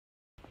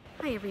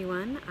Hi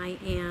everyone, I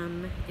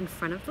am in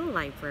front of the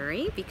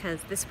library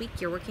because this week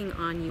you're working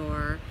on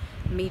your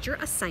major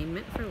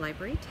assignment for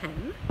Library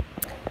 10.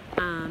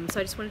 So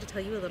I just wanted to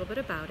tell you a little bit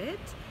about it.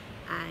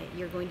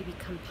 You're going to be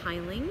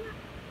compiling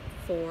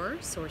 4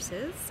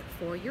 sources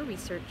for your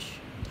research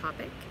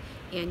topic,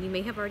 and you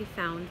may have already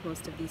found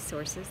most of these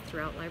sources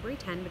throughout Library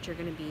 10, but you're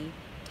going to be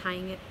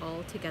tying it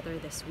all together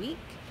this week,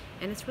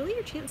 and it's really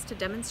your chance to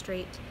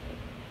demonstrate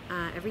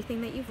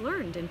everything that you've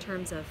learned in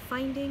terms of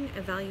finding,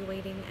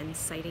 evaluating, and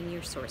citing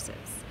your sources.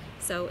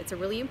 So it's a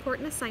really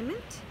important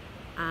assignment.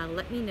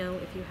 Let me know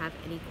if you have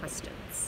any questions.